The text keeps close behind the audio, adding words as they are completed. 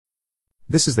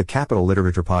This is the Capital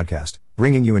Literature Podcast,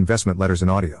 bringing you investment letters in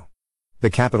audio. The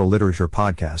Capital Literature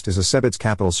Podcast is a CEBITS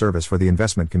capital service for the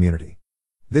investment community.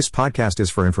 This podcast is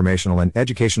for informational and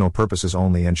educational purposes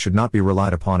only and should not be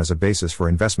relied upon as a basis for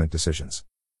investment decisions.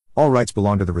 All rights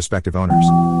belong to the respective owners.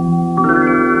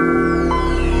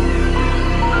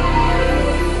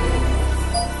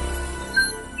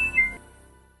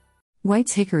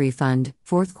 White's Hickory Fund,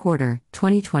 Fourth Quarter,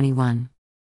 2021.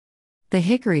 The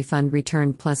Hickory Fund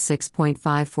returned plus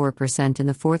 6.54% in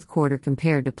the fourth quarter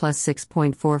compared to plus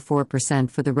 6.44%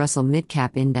 for the Russell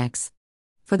Midcap Index.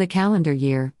 For the calendar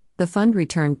year, the fund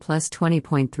returned plus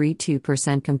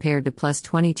 20.32% compared to plus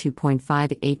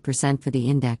 22.58% for the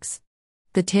index.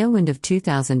 The tailwind of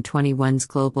 2021's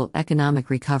global economic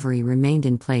recovery remained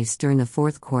in place during the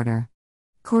fourth quarter.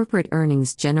 Corporate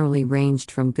earnings generally ranged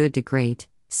from good to great,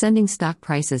 sending stock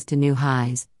prices to new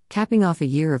highs, capping off a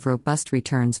year of robust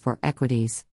returns for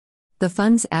equities. The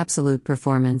fund's absolute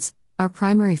performance, our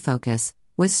primary focus,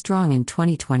 was strong in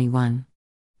 2021.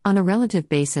 On a relative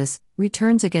basis,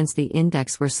 returns against the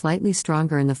index were slightly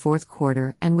stronger in the fourth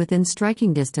quarter and within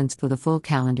striking distance for the full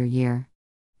calendar year.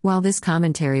 While this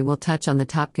commentary will touch on the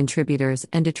top contributors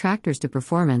and detractors to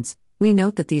performance, we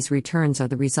note that these returns are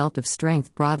the result of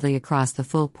strength broadly across the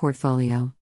full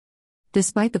portfolio.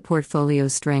 Despite the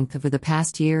portfolio's strength over the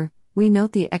past year, we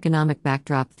note the economic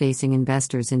backdrop facing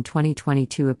investors in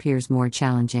 2022 appears more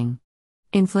challenging.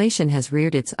 Inflation has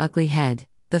reared its ugly head,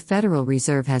 the Federal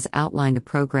Reserve has outlined a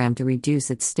program to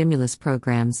reduce its stimulus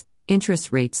programs,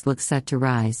 interest rates look set to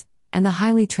rise, and the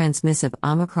highly transmissive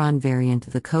Omicron variant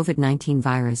of the COVID-19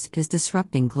 virus is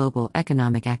disrupting global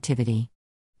economic activity.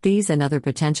 These and other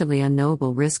potentially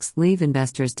unknowable risks leave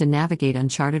investors to navigate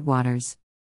uncharted waters.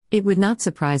 It would not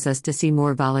surprise us to see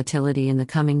more volatility in the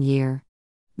coming year.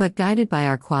 But guided by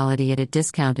our quality at a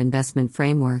discount investment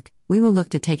framework, we will look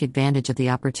to take advantage of the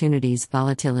opportunities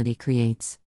volatility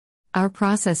creates. Our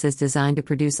process is designed to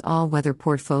produce all-weather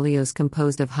portfolios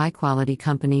composed of high-quality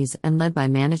companies and led by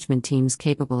management teams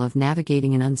capable of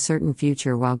navigating an uncertain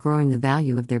future while growing the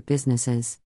value of their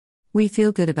businesses. We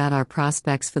feel good about our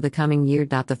prospects for the coming year.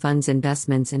 The fund's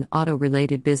investments in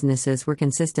auto-related businesses were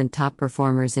consistent top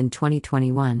performers in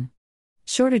 2021.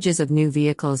 Shortages of new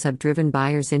vehicles have driven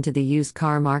buyers into the used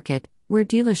car market, where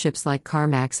dealerships like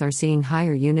CarMax are seeing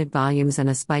higher unit volumes and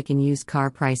a spike in used car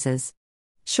prices.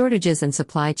 Shortages and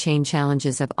supply chain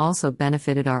challenges have also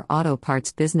benefited our auto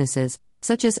parts businesses,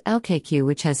 such as LKQ,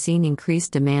 which has seen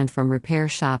increased demand from repair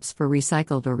shops for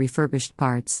recycled or refurbished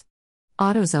parts.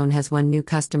 AutoZone has won new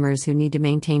customers who need to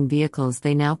maintain vehicles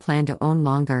they now plan to own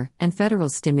longer, and federal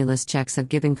stimulus checks have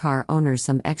given car owners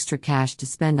some extra cash to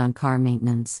spend on car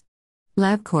maintenance.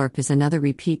 LabCorp is another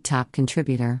repeat top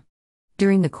contributor.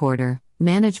 During the quarter,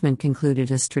 management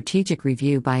concluded a strategic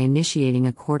review by initiating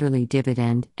a quarterly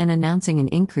dividend and announcing an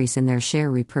increase in their share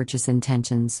repurchase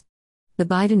intentions. The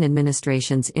Biden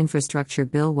administration's infrastructure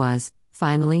bill was,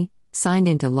 finally, signed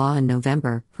into law in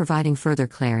November, providing further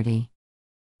clarity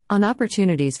on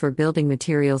opportunities for building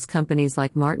materials. Companies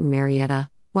like Martin Marietta,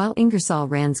 while Ingersoll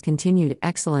Rand's continued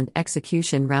excellent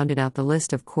execution rounded out the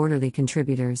list of quarterly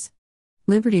contributors.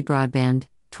 Liberty Broadband,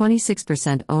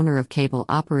 26% owner of cable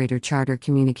operator Charter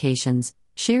Communications,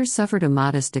 shares suffered a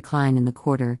modest decline in the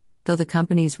quarter, though the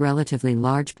company's relatively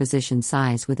large position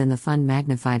size within the fund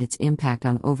magnified its impact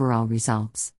on overall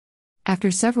results. After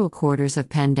several quarters of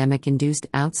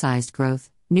pandemic-induced outsized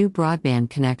growth, new broadband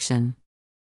connection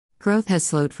growth has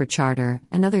slowed for Charter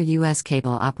and other U.S.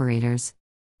 cable operators.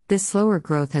 This slower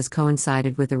growth has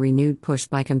coincided with a renewed push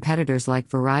by competitors like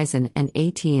Verizon and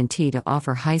AT&T to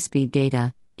offer high-speed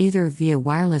data, either via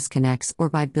wireless connects or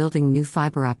by building new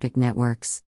fiber optic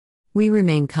networks. We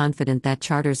remain confident that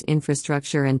Charter's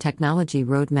infrastructure and technology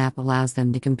roadmap allows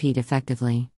them to compete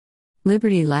effectively.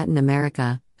 Liberty Latin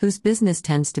America, whose business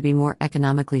tends to be more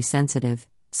economically sensitive,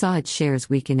 saw its shares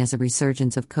weaken as a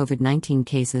resurgence of COVID-19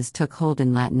 cases took hold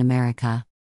in Latin America.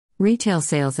 Retail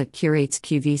sales at Qurate's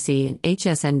QVC and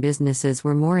HSN businesses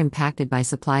were more impacted by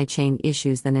supply chain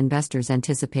issues than investors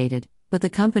anticipated, but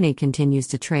the company continues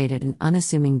to trade at an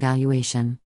unassuming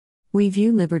valuation. We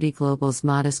view Liberty Global's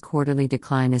modest quarterly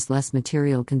decline as less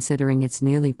material considering its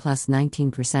nearly plus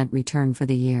 19% return for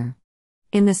the year.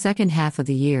 In the second half of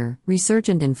the year,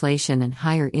 resurgent inflation and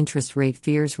higher interest rate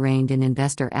fears reigned in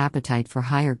investor appetite for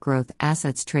higher growth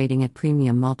assets trading at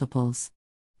premium multiples.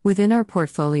 Within our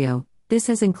portfolio, this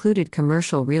has included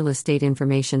commercial real estate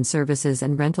information services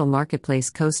and rental marketplace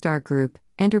CoStar Group,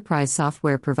 enterprise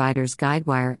software providers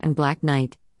Guidewire and Black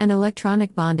Knight, and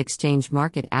electronic bond exchange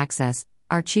Market Access,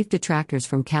 our chief detractors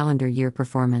from calendar year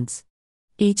performance.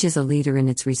 Each is a leader in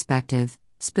its respective,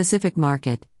 specific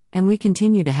market, and we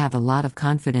continue to have a lot of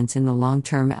confidence in the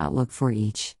long-term outlook for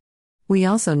each. We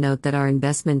also note that our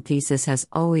investment thesis has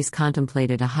always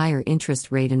contemplated a higher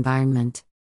interest rate environment.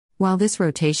 While this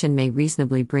rotation may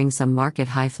reasonably bring some market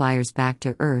high flyers back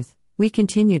to earth, we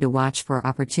continue to watch for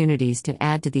opportunities to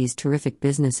add to these terrific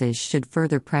businesses should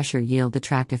further pressure yield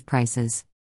attractive prices.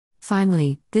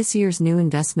 Finally, this year's new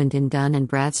investment in Dun &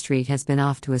 Bradstreet has been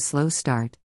off to a slow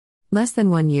start. Less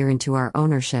than 1 year into our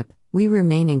ownership, we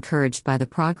remain encouraged by the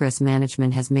progress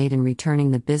management has made in returning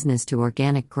the business to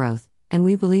organic growth, and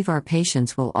we believe our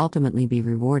patience will ultimately be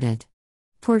rewarded.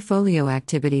 Portfolio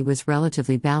activity was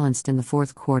relatively balanced in the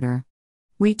fourth quarter.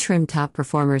 We trimmed top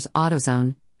performers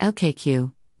AutoZone,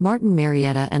 LKQ, Martin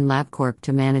Marietta, and LabCorp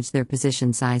to manage their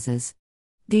position sizes.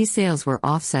 These sales were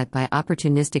offset by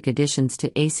opportunistic additions to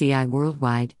ACI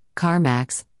Worldwide,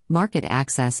 CarMax, Market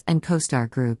Access, and CoStar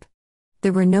Group.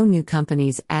 There were no new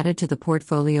companies added to the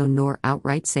portfolio nor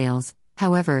outright sales.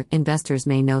 However, investors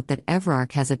may note that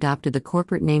Everark has adopted the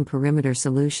corporate name Perimeter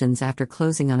Solutions after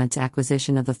closing on its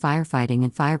acquisition of the firefighting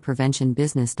and fire prevention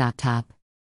business. Top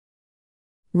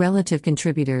relative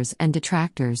contributors and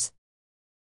detractors.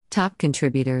 Top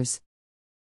contributors: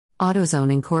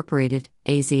 AutoZone Incorporated,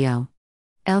 AZO.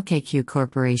 LKQ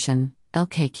Corporation,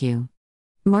 LKQ.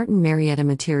 Martin Marietta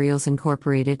Materials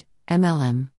Incorporated,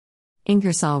 MLM.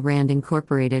 Ingersoll Rand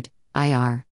Incorporated,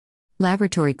 IR.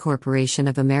 Laboratory Corporation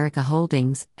of America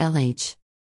Holdings, LH.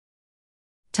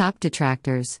 Top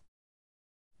detractors: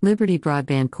 Liberty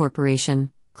Broadband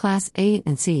Corporation, Class A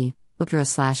and C,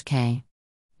 Ultra/K.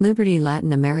 Liberty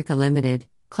Latin America Limited,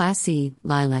 Class C,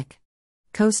 Lilac.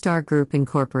 CoStar Group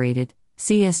Incorporated,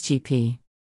 CSGP.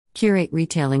 Curate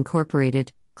Retail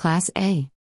Incorporated, Class A.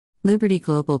 Liberty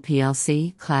Global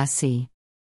plc, Class C.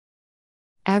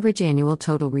 Average annual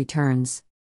total returns.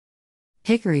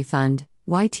 Hickory Fund,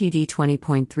 YTD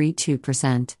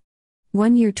 20.32%.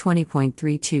 1 year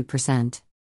 20.32%.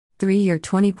 3 year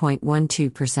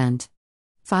 20.12%.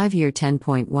 5 year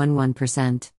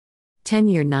 10.11%. 10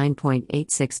 year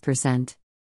 9.86%.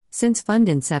 Since fund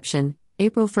inception,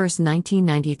 April 1,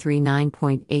 1993,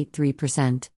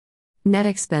 9.83%. Net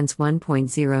expense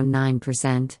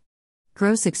 1.09%.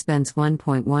 Gross expense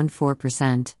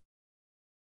 1.14%.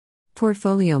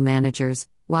 Portfolio managers: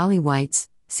 Wally Weitz,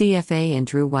 CFA, and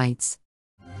Drew Weitz.